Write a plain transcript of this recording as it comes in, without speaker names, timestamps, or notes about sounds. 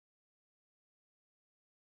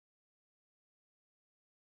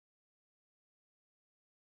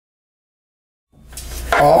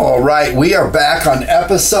All right, we are back on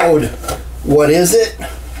episode, what is it?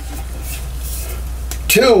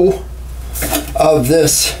 2 of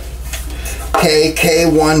this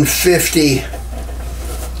K-150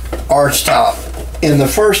 Archtop. In the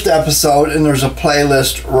first episode, and there's a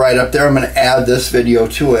playlist right up there, I'm going to add this video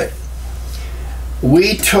to it.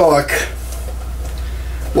 We took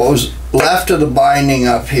what was left of the binding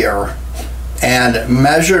up here and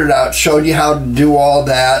measured it out, showed you how to do all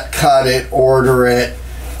that, cut it, order it,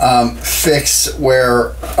 fix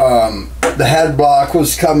where the head block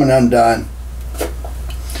was coming undone.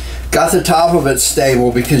 Got the top of it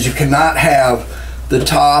stable because you cannot have the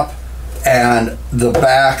top and the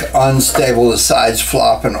back unstable, the sides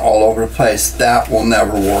flopping all over the place. That will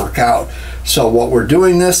never work out. So what we're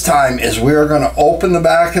doing this time is we are going to open the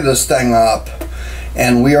back of this thing up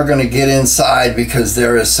and we are going to get inside because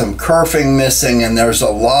there is some kerfing missing and there's a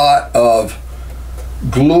lot of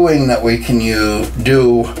gluing that we can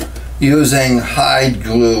do using hide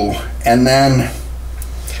glue. And then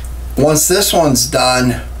once this one's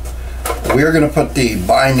done, we're going to put the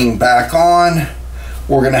binding back on.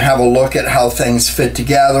 We're going to have a look at how things fit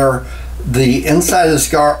together. The inside of this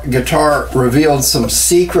guitar revealed some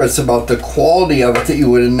secrets about the quality of it that you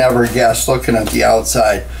would have never guessed looking at the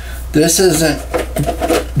outside. This isn't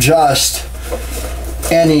just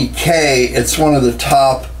any K, it's one of the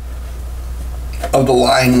top of the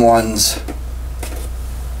line ones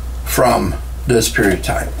from this period of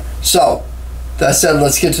time. So, that said,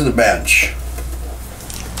 let's get to the bench.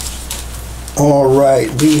 All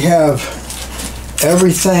right, we have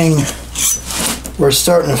everything. We're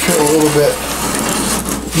starting to feel a little bit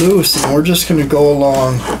loose, and we're just going to go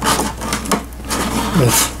along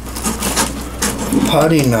with a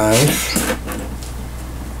putty knife.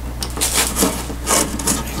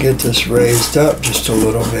 Get this raised up just a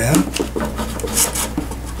little bit.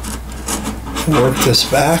 Work this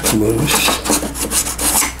back loose.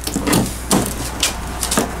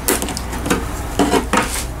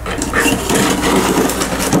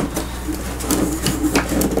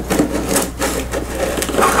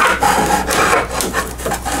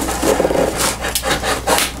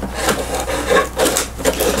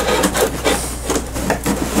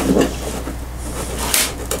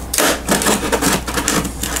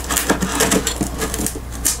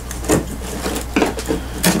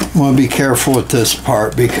 I want to be careful with this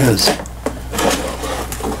part because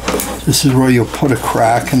this is where you'll put a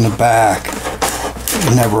crack in the back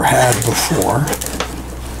you never had before.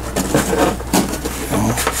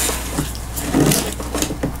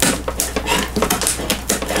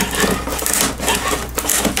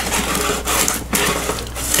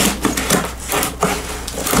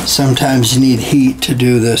 Sometimes you need heat to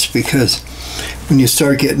do this because when you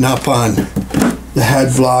start getting up on the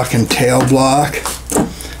head block and tail block,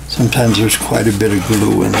 sometimes there's quite a bit of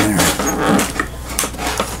glue in there.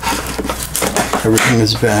 Everything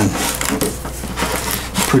has been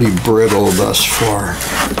pretty brittle thus far.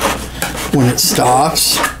 When it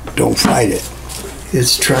stops, don't fight it.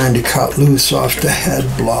 It's trying to cut loose off the head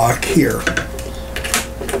block here.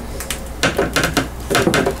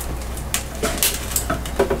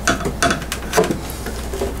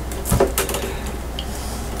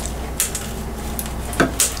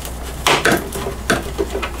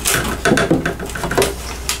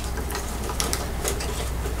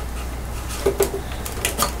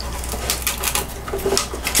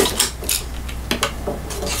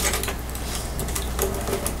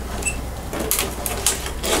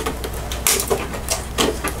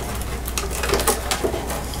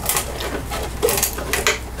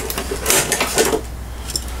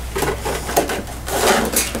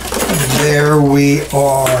 There we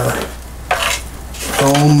are.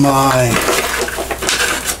 Oh my.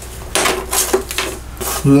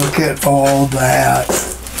 Look at all that.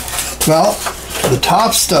 Well, the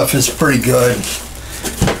top stuff is pretty good.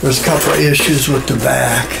 There's a couple of issues with the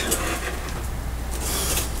back.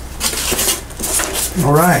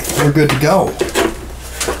 All right, we're good to go.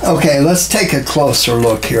 Okay, let's take a closer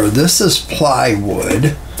look here. This is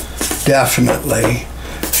plywood, definitely.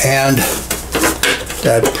 And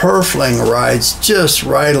that purfling rides just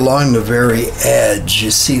right along the very edge. You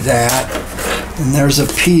see that? And there's a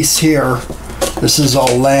piece here. This is all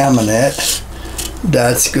laminate.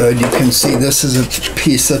 That's good. You can see this is a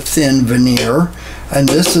piece of thin veneer. And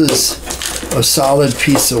this is a solid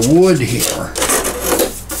piece of wood here.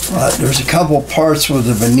 But there's a couple parts where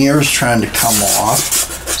the veneer's trying to come off.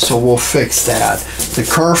 So we'll fix that. The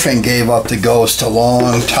kerfing gave up the ghost a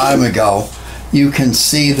long time ago. You can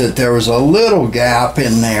see that there was a little gap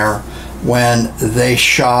in there when they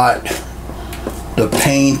shot the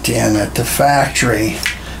paint in at the factory,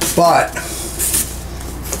 but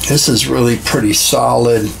This is really pretty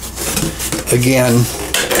solid. Again,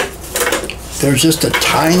 there's just the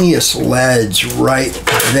tiniest ledge right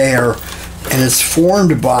there, and it's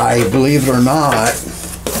formed by, believe it or not,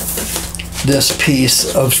 this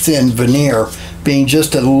piece of thin veneer being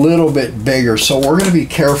just a little bit bigger. So we're going to be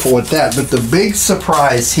careful with that. But the big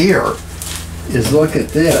surprise here is, look at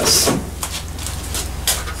this.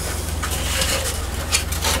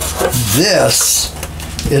 This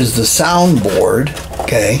is the soundboard.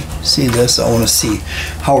 Okay, see this? I want to see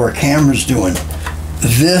how our camera's doing.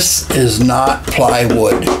 This is not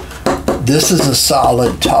plywood. This is a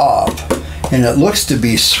solid top, and it looks to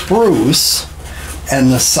be spruce,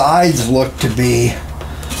 and the sides look to be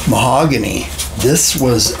mahogany. This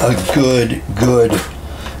was a good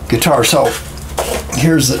guitar. So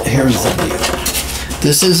here's the deal.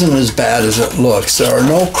 This isn't as bad as it looks. There are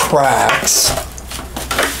no cracks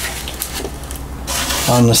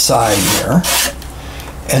on the side here.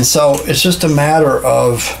 And so it's just a matter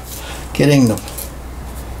of getting the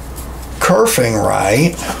kerfing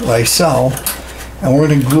right, like so. And we're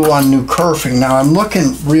going to glue on new kerfing. Now I'm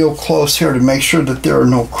looking real close here to make sure that there are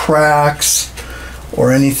no cracks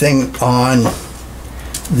or anything on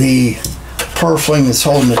the purfling that's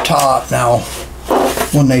holding the top. Now,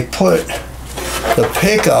 when they put the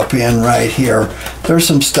pickup in right here, there's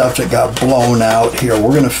some stuff that got blown out here.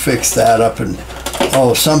 We're going to fix that up. And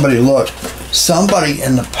oh, somebody look. Somebody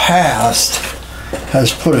in the past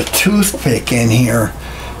has put a toothpick in here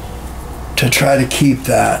to try to keep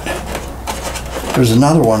that. There's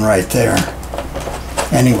another one right there.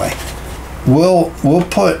 Anyway, we'll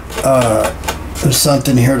put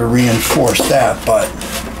something here to reinforce that, but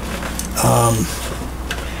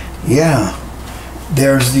yeah,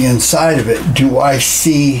 there's the inside of it. Do I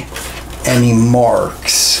see any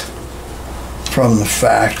marks from the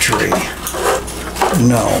factory?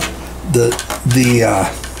 No. The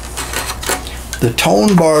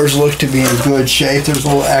tone bars look to be in good shape. There's a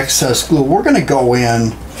little excess glue. We're going to go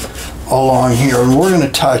in along here and we're going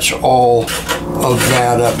to touch all of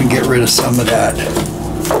that up and get rid of some of that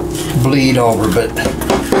bleed over. But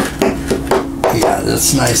yeah,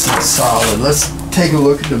 that's nice and solid. Let's take a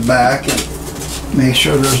look at the back and make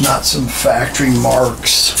sure there's not some factory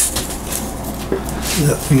marks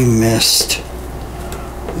that we missed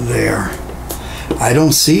there. I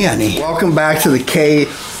don't see any. Welcome back to the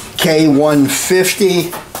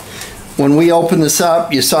K-150. When we open this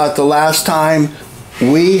up, you saw it the last time,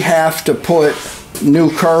 we have to put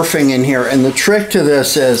new kerfing in here. And the trick to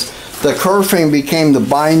this is the kerfing became the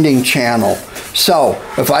binding channel. So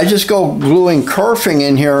if I just go gluing kerfing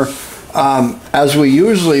in here as we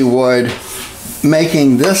usually would,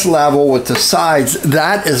 making this level with the sides,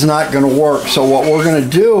 that is not going to work. So what we're going to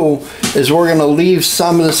do is we're going to leave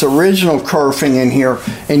some of this original kerfing in here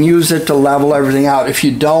and use it to level everything out. If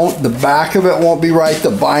you don't, the back of it won't be right, the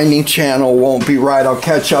binding channel won't be right. I'll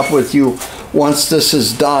catch up with you once this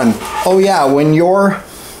is done. Oh yeah, when your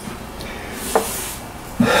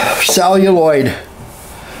celluloid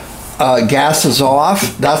gas is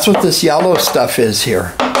off, that's what this yellow stuff is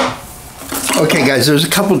here. Okay guys, there's a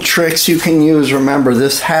couple tricks you can use. Remember,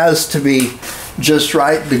 this has to be just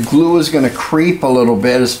right. The glue is going to creep a little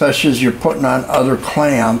bit, especially as you're putting on other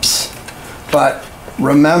clamps. But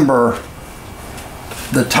remember,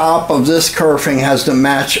 the top of this kerfing has to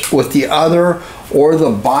match with the other, or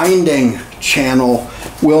the binding channel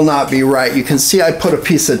will not be right. You can see I put a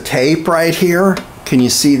piece of tape right here. Can you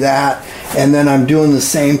see that? And then I'm doing the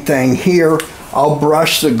same thing here. I'll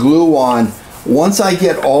brush the glue on. Once I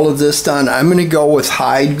get all of this done, I'm going to go with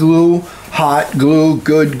hide glue, hot glue,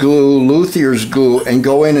 good glue, luthier's glue, and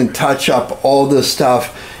go in and touch up all this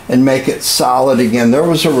stuff and make it solid again. There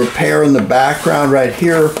was a repair in the background right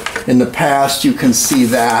here in the past. You can see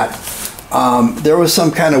that. There was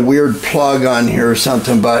some kind of weird plug on here or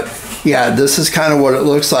something, but yeah, this is kind of what it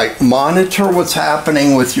looks like. Monitor what's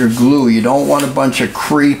happening with your glue. You don't want a bunch of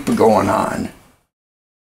creep going on.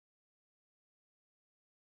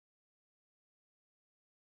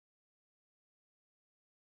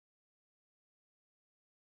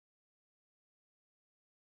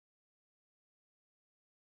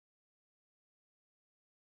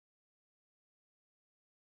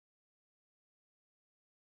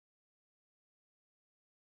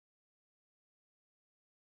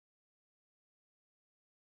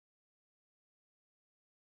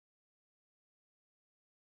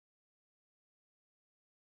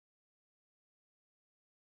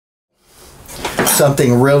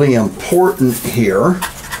 Something really important here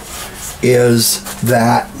is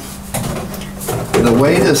that the the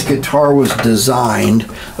way this guitar was designed,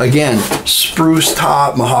 again, spruce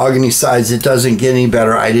top, mahogany sides, it doesn't get any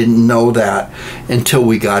better. I didn't know that until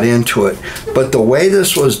we got into it. But the way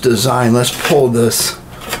this was designed, let's pull this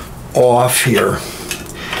off here,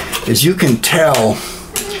 as you can tell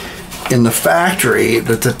in the factory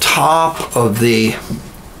that the top of the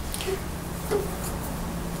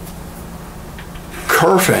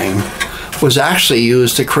kerfing was actually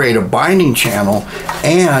used to create a binding channel,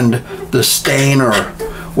 and the stain or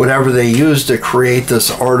whatever they used to create this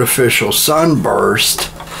artificial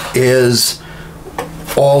sunburst is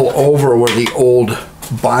all over where the old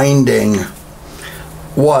binding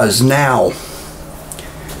was. Now,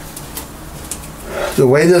 the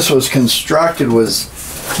way this was constructed was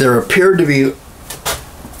there appeared to be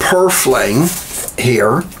purfling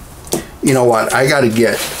here. You know what, I got to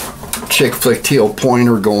get Chick Flick Teal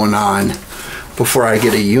Pointer going on before I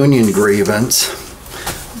get a union grievance.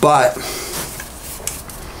 But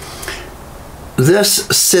this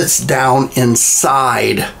sits down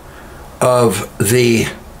inside of the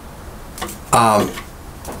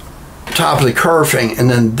top of the kerfing, and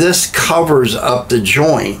then this covers up the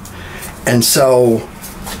joint. And so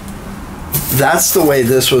that's the way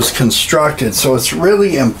this was constructed. So it's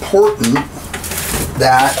really important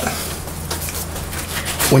that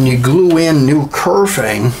when you glue in new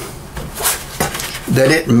kerfing, that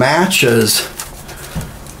it matches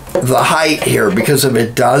the height here, because if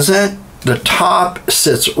it doesn't, the top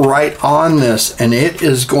sits right on this and it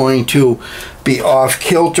is going to be off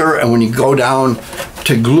kilter, and when you go down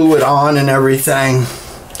to glue it on and everything,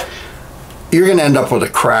 you're going to end up with a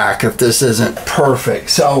crack if this isn't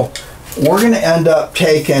perfect. So we're going to end up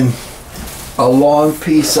taking a long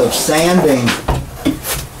piece of sanding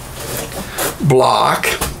block,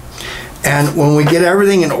 and when we get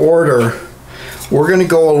everything in order, we're going to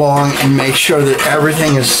go along and make sure that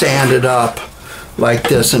everything is sanded up like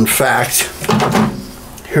this. In fact,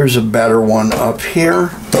 here's a better one up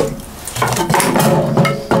here.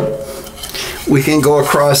 We can go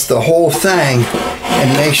across the whole thing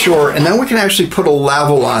and make sure, and then we can actually put a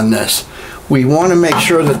level on this. We want to make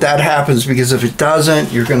sure that that happens, because if it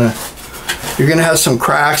doesn't, you're gonna have some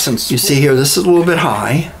cracks. And you see here, this is a little bit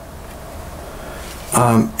high.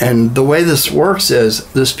 And the way this works is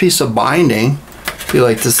this piece of binding, be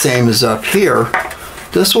like the same as up here.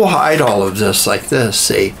 This will hide all of this like this,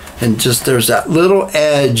 see? And just there's that little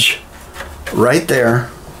edge right there.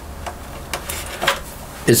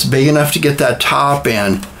 It's big enough to get that top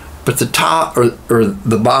in, but the top or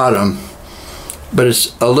the bottom, but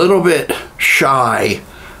it's a little bit shy,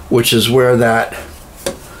 which is where that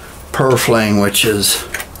purfling, which is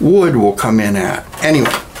wood, will come in at. Anyway,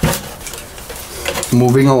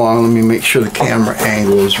 moving along, let me make sure the camera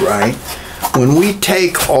angle is right. When we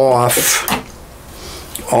take off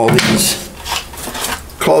all these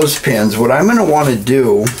clothespins, what I'm going to want to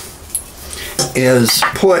do is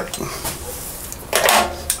put,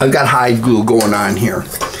 I've got hide glue going on here,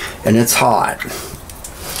 and it's hot.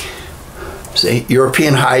 See,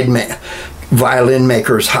 European violin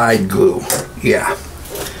makers hide glue, yeah.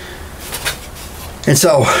 And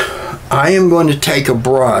so I am going to take a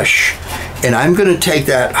brush, and I'm going to take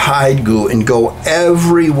that hide glue and go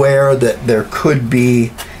everywhere that there could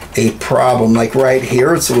be a problem. Like right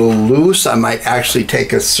here, it's a little loose. I might actually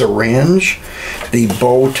take a syringe, the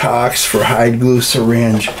Botox for hide glue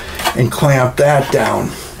syringe, and clamp that down.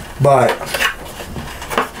 But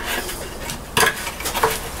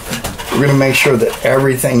we're going to make sure that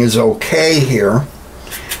everything is okay here,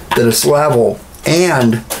 that it's level,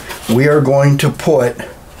 and we are going to put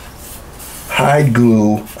hide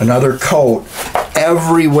glue, another coat,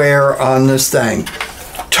 everywhere on this thing.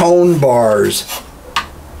 Tone bars,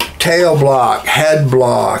 tail block, head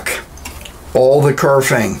block, all the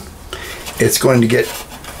kerfing. It's going to get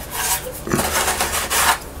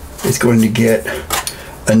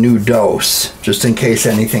a new dose, just in case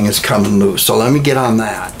anything is coming loose. So let me get on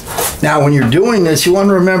that. Now when you're doing this, you want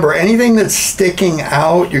to remember anything that's sticking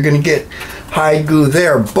out, you're going to get hide glue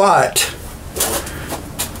there, but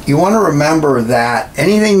you want to remember that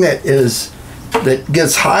anything that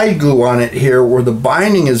gets hide glue on it here where the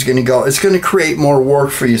binding is going to go, it's going to create more work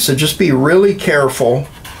for you. So just be really careful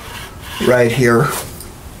right here.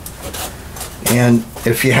 And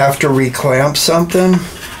if you have to reclamp something,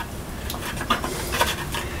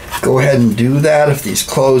 go ahead and do that. If these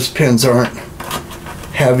clothespins aren't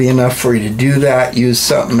heavy enough for you to do that, use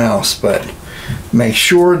something else. But make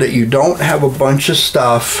sure that you don't have a bunch of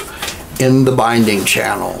stuff in the binding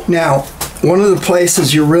channel. Now, one of the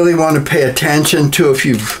places you really want to pay attention to if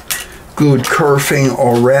you've glued kerfing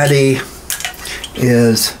already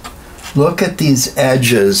is look at these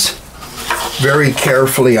edges. very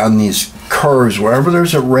carefully on these curves. Wherever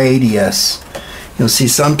there's a radius, you'll see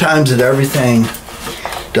sometimes that everything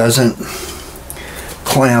doesn't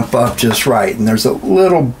clamp up just right. And there's a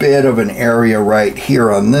little bit of an area right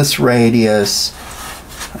here on this radius.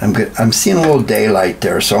 I'm seeing a little daylight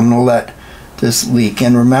there, so I'm going to let this leak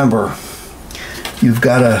in. Remember, you've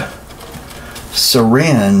got a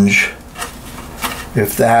syringe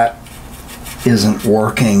if that isn't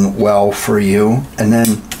working well for you, and then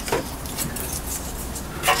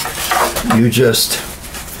you just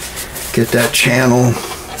get that channel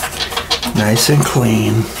nice and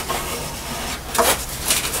clean.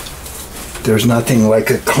 There's nothing like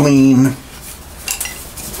a clean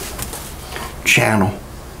channel.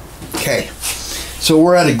 Okay, so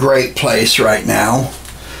we're at a great place right now.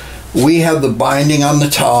 We have the binding on the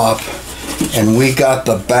top, and we got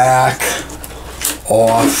the back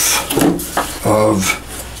off of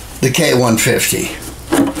the K-150.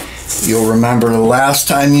 You'll remember the last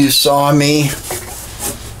time you saw me,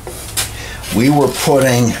 we were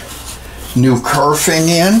putting new kerfing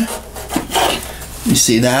in. You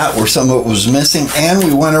see that, where some of it was missing, and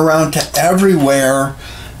we went around to everywhere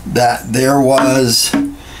that there was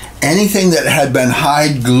anything that had been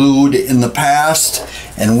hide glued in the past,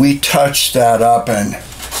 and we touched that up and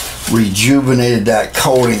rejuvenated that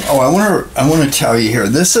coating. Oh, I want to tell you here,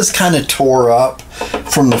 this is kind of tore up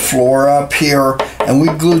from the floor up here, and we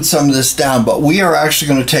glued some of this down, but we are actually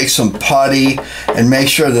going to take some putty and make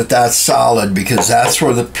sure that that's solid, because that's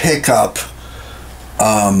where the pickup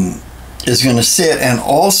is going to sit. And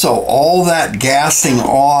also all that gassing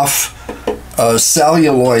off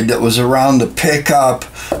celluloid that was around the pickup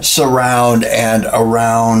surround and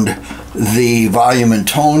around the volume and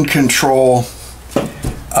tone control,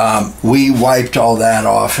 we wiped all that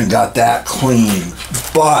off and got that clean.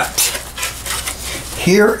 But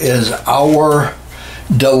here is our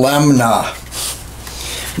dilemma.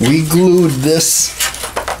 We glued this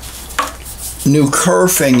new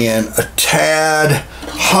kerfing in a tad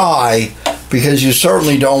high because you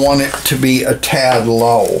certainly don't want it to be a tad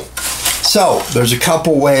low. So there's a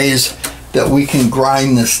couple ways that we can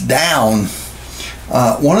grind this down.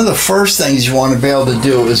 One of the first things you want to be able to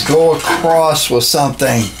do is go across with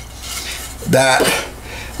something that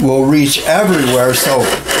will reach everywhere, so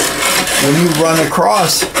when you run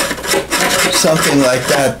across something like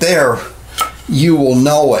that there, you will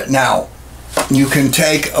know it. Now, you can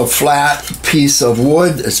take a flat piece of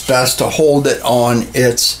wood. It's best to hold it on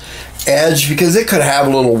its edge because it could have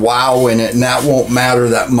a little wow in it, and that won't matter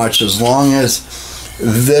that much as long as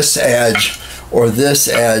this edge or this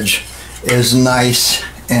edge is nice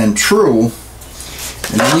and true.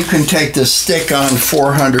 And then you can take this stick-on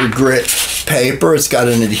 400 grit paper. It's got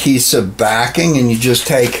an adhesive backing, and you just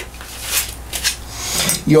take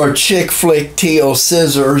your Chick Flick Teal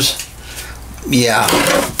scissors. Yeah,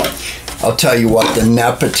 I'll tell you what, the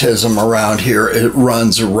nepotism around here, it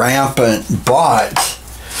runs rampant, but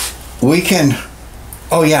we can,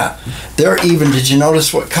 oh yeah, they're even, did you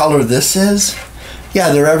notice what color this is?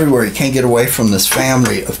 Yeah, they're everywhere. You can't get away from this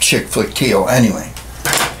family of Chick Flick Teal anyway.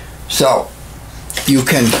 So you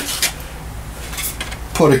can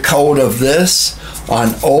put a coat of this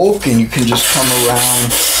on oak, and you can just come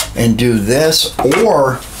around and do this,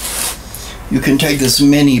 or you can take this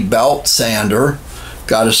mini belt sander,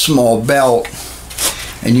 got a small belt,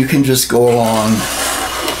 and you can just go along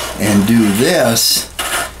and do this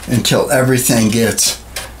until everything gets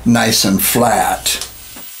nice and flat.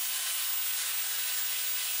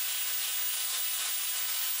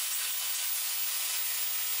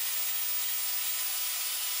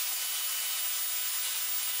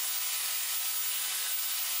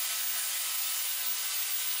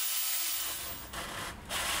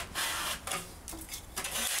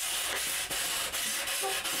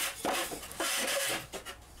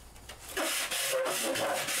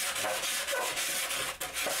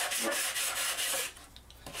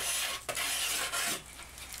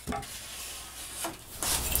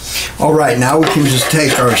 All right, now we can just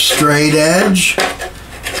take our straight edge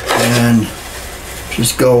and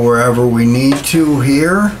just go wherever we need to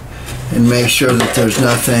here and make sure that there's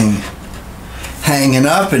nothing hanging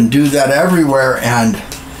up, and do that everywhere. And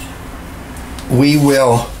we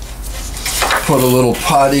will put a little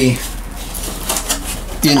putty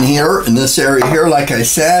in here, in this area here, like I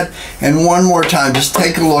said. And one more time, just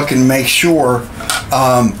take a look and make sure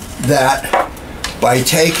that by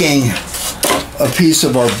taking a piece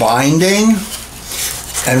of our binding,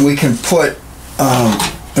 and we can put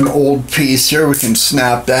an old piece here, we can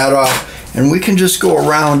snap that off, and we can just go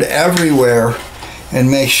around everywhere and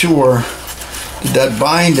make sure that that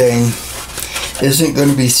binding isn't going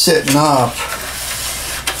to be sitting up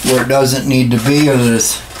where it doesn't need to be, or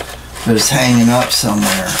that it's hanging up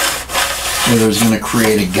somewhere where there's going to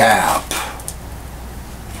create a gap.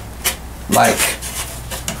 Like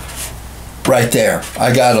right there.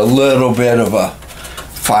 I got a little bit of a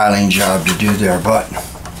filing job to do there, but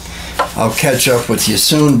I'll catch up with you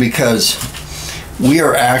soon, because we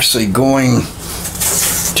are actually going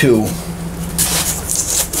to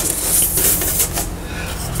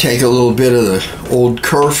take a little bit of the old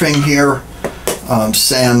kerfing here,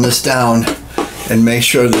 sand this down, and make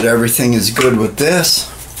sure that everything is good with this.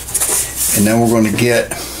 And then we're going to get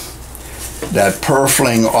that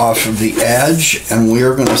purfling off of the edge, and we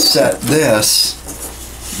are going to set this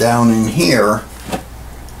down in here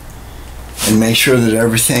and make sure that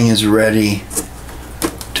everything is ready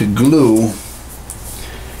to glue.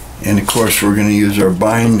 And of course we're going to use our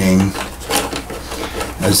binding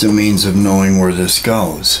as a means of knowing where this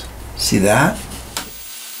goes. See that?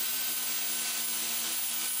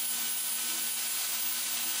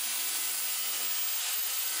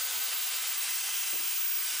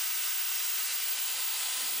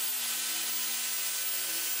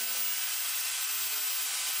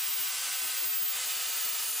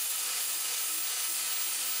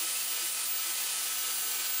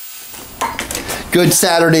 Good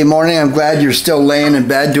Saturday morning. I'm glad you're still laying in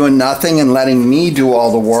bed doing nothing and letting me do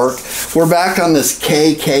all the work. We're back on this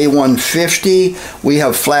K-150. We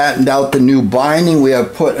have flattened out the new binding. We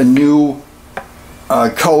have put a new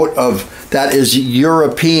coat of, that is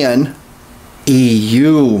European,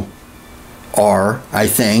 E-U-R, I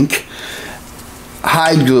think,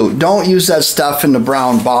 hide glue. Don't use that stuff in the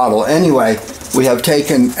brown bottle. Anyway, we have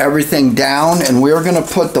taken everything down and we're going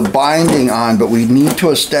to put the binding on, but we need to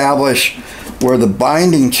establish where the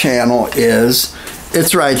binding channel is.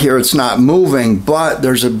 It's right here, it's not moving, but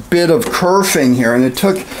there's a bit of kerfing here, and it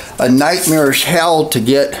took a nightmarish hell to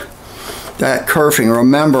get that kerfing.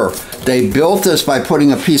 Remember, they built this by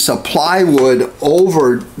putting a piece of plywood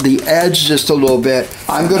over the edge just a little bit.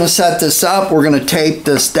 I'm going to set this up, we're going to tape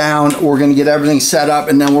this down, we're going to get everything set up,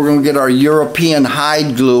 and then we're going to get our European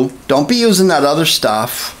hide glue. Don't be using that other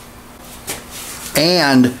stuff.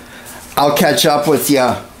 And I'll catch up with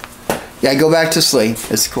you. Yeah, go back to sleep.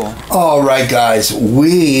 It's cool. All right, guys,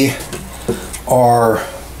 we are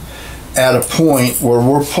at a point where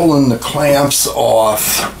we're pulling the clamps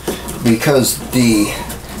off because the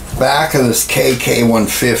back of this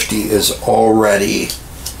K-150 is already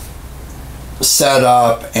set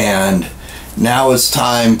up, and now it's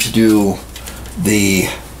time to do the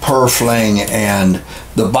purfling and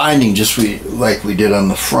the binding just like we did on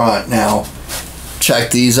the front. Now,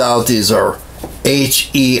 check these out. These are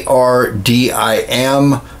H-E-R-D-I-M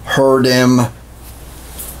Herdim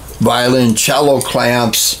violoncello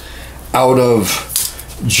clamps out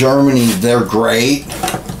of Germany. They're great.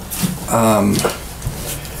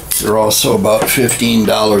 They're also about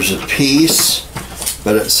 $15 a piece,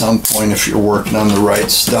 but at some point, if you're working on the right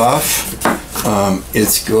stuff,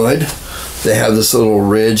 it's good. They have this little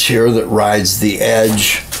ridge here that rides the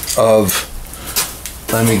edge of,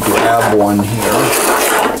 let me grab one here,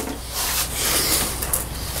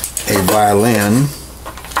 a violin.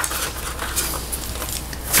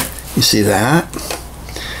 You see that?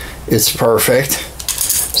 It's perfect.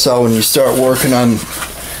 So when you start working on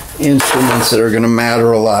instruments that are going to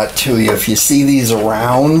matter a lot to you, if you see these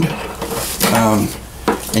around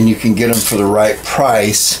and you can get them for the right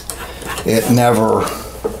price, it never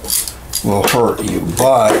will hurt you.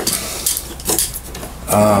 But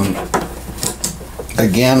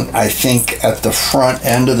again, I think at the front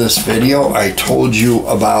end of this video I told you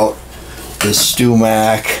about the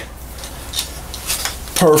StewMac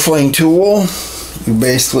purfling tool. You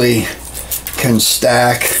basically can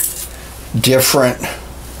stack different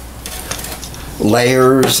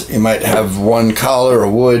layers. You might have one color, a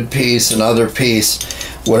wood piece, another piece,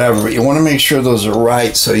 whatever, but you want to make sure those are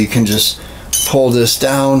right, so you can just pull this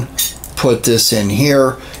down, put this in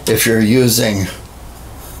here. If you're using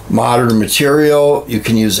modern material, you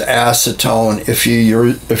can use acetone. If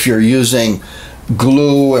you're using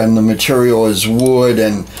glue and the material is wood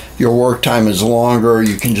and your work time is longer,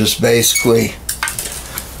 you can just basically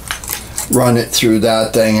run it through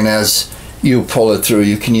that thing, and as you pull it through,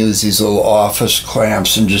 you can use these little office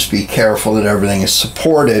clamps and just be careful that everything is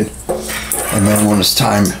supported. And then when it's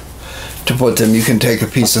time to put them, you can take a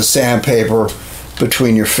piece of sandpaper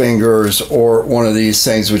between your fingers, or one of these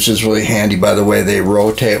things, which is really handy, by the way. They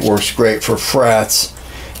rotate, works great for frets,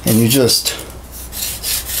 and you just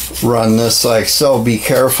run this like so. Be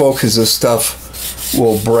careful, because this stuff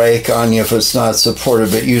will break on you if it's not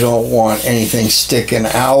supported, but you don't want anything sticking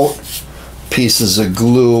out, pieces of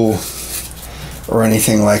glue or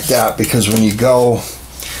anything like that, because when you go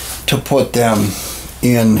to put them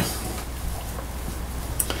in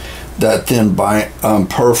that thin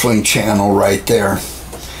purfling channel right there,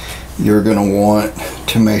 you're going to want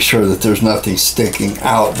to make sure that there's nothing sticking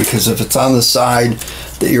out, because if it's on the side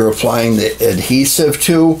that you're applying the adhesive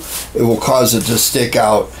to, it will cause it to stick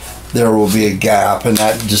out. There will be a gap, and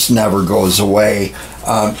that just never goes away.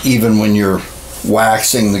 Even when you're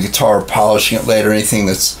waxing the guitar, polishing it later, anything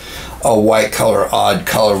that's a white color, odd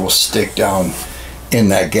color will stick down in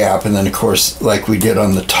that gap. And then of course, like we did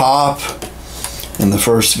on the top in the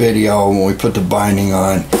first video when we put the binding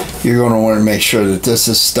on, you're going to want to make sure that this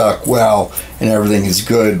is stuck well and everything is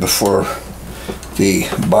good before the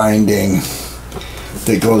binding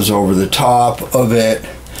that goes over the top of it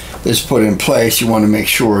is put in place. You want to make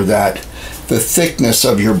sure that the thickness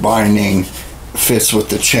of your binding fits with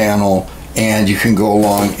the channel, and you can go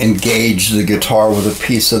along and gauge the guitar with a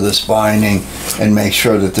piece of this binding and make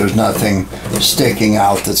sure that there's nothing sticking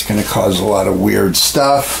out that's going to cause a lot of weird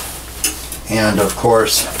stuff. And of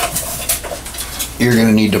course, you're going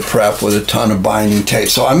to need to prep with a ton of binding tape.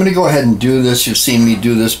 So I'm going to go ahead and do this. You've seen me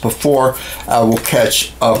do this before. I will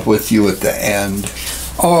catch up with you at the end.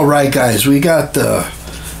 All right, guys, we got the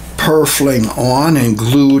purfling on and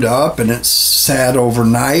glued up, and it's sat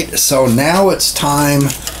overnight. So now it's time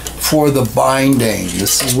for the binding.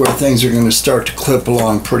 This is where things are going to start to clip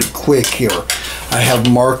along pretty quick here. I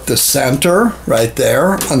have marked the center right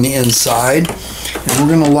there on the inside, and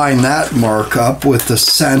we're going to line that mark up with the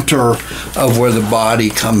center of where the body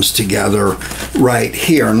comes together right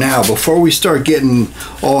here. Now, before we start getting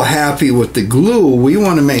all happy with the glue, we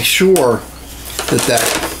want to make sure that that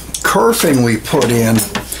kerfing we put in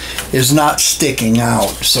is not sticking out.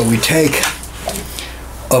 So we take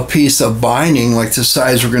a piece of binding like the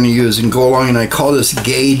size we're going to use and go along, and I call this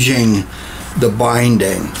gauging the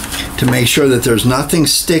binding, to make sure that there's nothing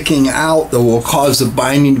sticking out that will cause the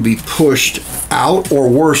binding to be pushed out, or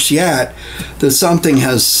worse yet, that something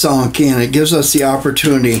has sunk in. It gives us the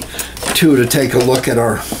opportunity to take a look at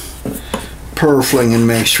our purfling and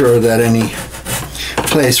make sure that any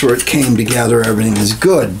place where it came together, everything is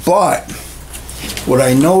good. But what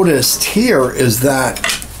I noticed here is that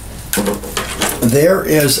there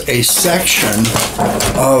is a section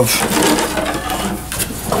of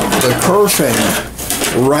the kerfing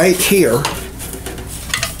right here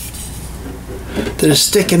that is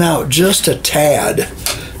sticking out just a tad.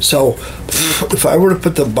 So if I were to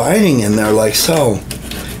put the binding in there like so,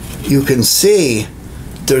 you can see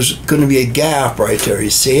there's going to be a gap right there.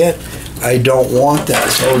 You see it? I don't want that.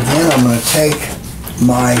 So again, I'm going to take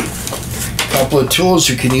my couple of tools.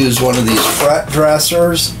 You can use one of these fret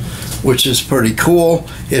dressers, which is pretty cool.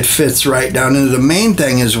 It fits right down into. The main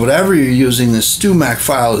thing is whatever you're using, the StewMac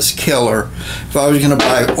file is killer. If I was going to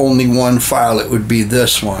buy only one file, it would be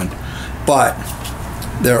this one. But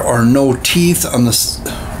there are no teeth on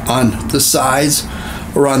the sides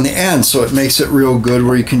or on the end, so it makes it real good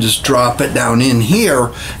where you can just drop it down in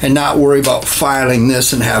here and not worry about filing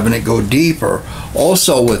this and having it go deeper.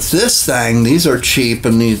 Also with this thing, these are cheap,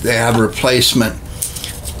 and they have replacement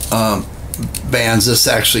bands. This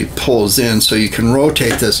actually pulls in so you can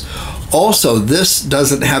rotate this. Also, this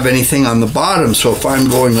doesn't have anything on the bottom, so if I'm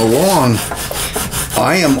going along,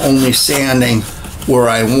 I am only sanding where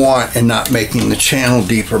I want and not making the channel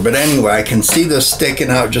deeper. But anyway, I can see this sticking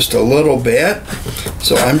out just a little bit,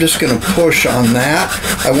 so I'm just going to push on that.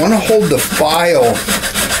 I want to hold the file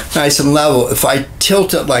nice and level. If I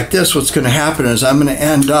tilt it like this, what's going to happen is I'm going to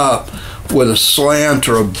end up with a slant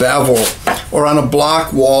or a bevel, or on a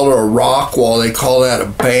block wall or a rock wall, they call that a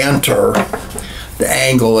banter. The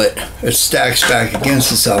angle it stacks back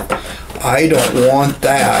against itself. I don't want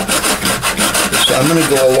that. So I'm going to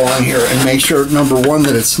go along here and make sure, number one,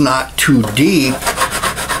 that it's not too deep.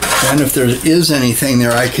 And if there is anything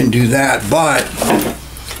there, I can do that. But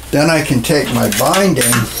then I can take my binding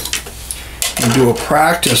and do a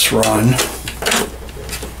practice run,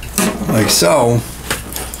 like so,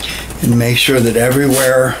 and make sure that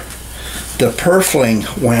everywhere the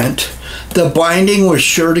purfling went, the binding was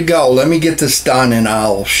sure to go. Let me get this done and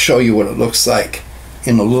I'll show you what it looks like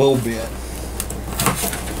in a little bit.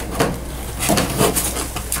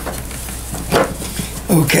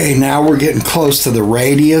 Okay, now we're getting close to the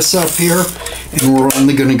radius up here, and we're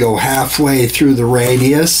only going to go halfway through the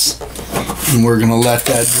radius, and we're going to let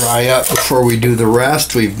that dry up before we do the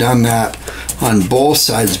rest. We've done that on both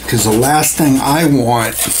sides, because the last thing I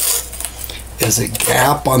want is a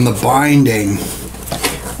gap on the binding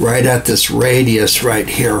right at this radius right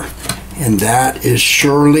here, and that is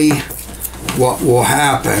surely what will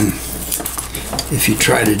happen if you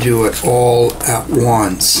try to do it all at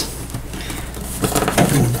once.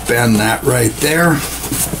 Bend that right there,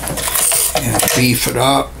 beef it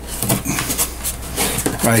up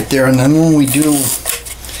right there. And then when we do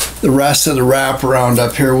the rest of the wraparound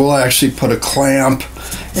up here, we'll actually put a clamp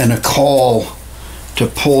and a caul to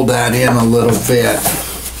pull that in a little bit.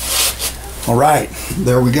 All right,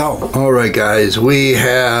 there we go. All right, guys, we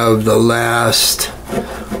have the last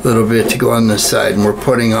little bit to go on this side, and we're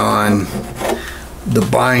putting on the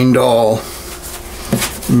bind all.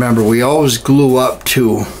 Remember, we always glue up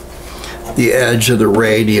to the edge of the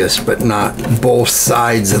radius, but not both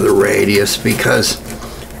sides of the radius, because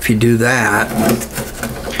if you do that,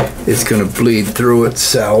 it's going to bleed through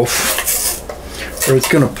itself, or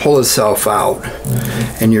it's going to pull itself out,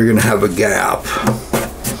 and you're going to have a gap,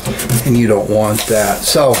 and you don't want that.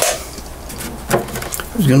 So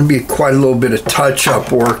there's going to be quite a little bit of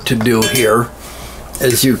touch-up work to do here.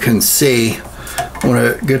 As you can see, when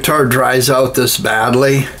a guitar dries out this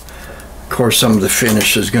badly, of course some of the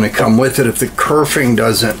finish is going to come with it. If the kerfing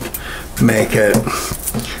doesn't make it,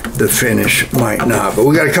 the finish might not. But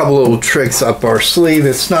we got a couple little tricks up our sleeve.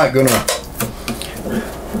 It's not going to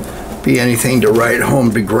be anything to write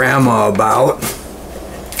home to Grandma about.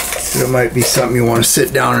 It might be something you want to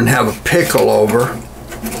sit down and have a pickle over.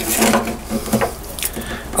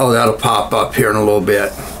 Oh, that'll pop up here in a little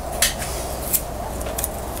bit.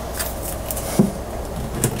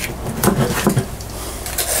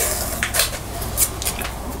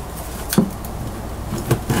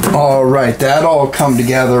 All right, that all come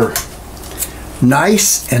together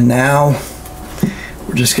nice, and now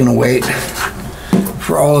we're just gonna wait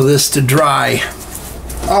for all of this to dry.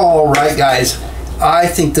 All right, guys, I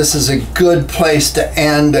think this is a good place to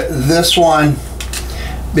end this one,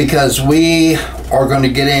 because we are going to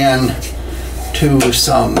get in to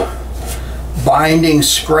some binding,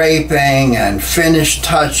 scraping, and finish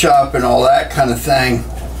touch-up and all that kind of thing.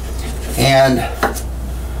 And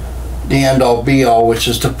the end-all be-all, which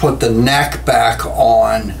is to put the neck back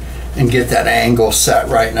on and get that angle set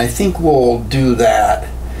right. And I think we'll do that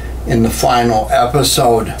in the final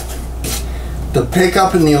episode. The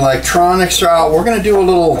pickup and the electronics are out. We're going to do a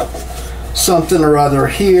little something or other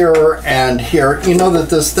here and here. You know that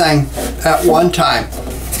this thing, at one time,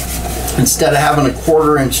 instead of having a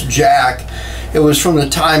 1/4-inch jack, it was from the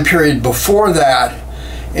time period before that,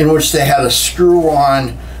 in which they had a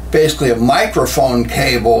screw-on, basically a microphone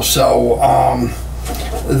cable. So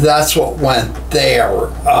that's what went there.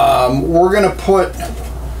 We're going to put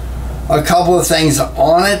a couple of things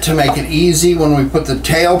on it to make it easy when we put the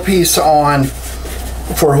tailpiece on.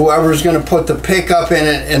 For whoever's going to put the pickup in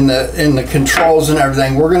it, in the controls and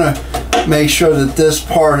everything, we're going to make sure that this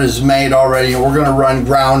part is made already. We're going to run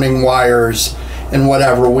grounding wires and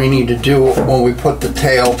whatever we need to do when we put the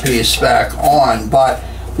tailpiece back on. But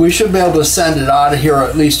we should be able to send it out of here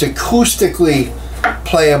at least acoustically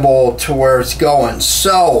playable to where it's going.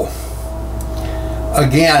 So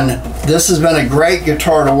again, this has been a great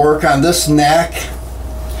guitar to work on. This neck,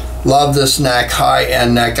 love this neck,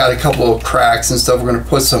 high-end neck. Got a couple of cracks and stuff. We're going to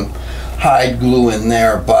put some hide glue in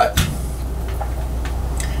there, but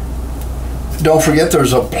don't forget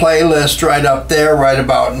there's a playlist right up there right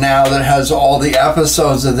about now that has all the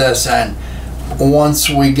episodes of this. And once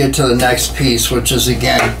we get to the next piece, which is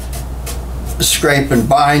again scrape and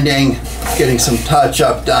binding, getting some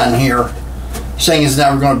touch-up done here. Saying it's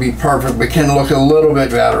never going to be perfect, but can look a little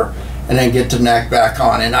bit better, and then get the neck back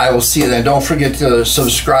on. And I will see you then. Don't forget to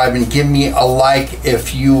subscribe and give me a like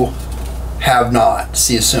if you have not.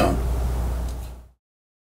 See you soon.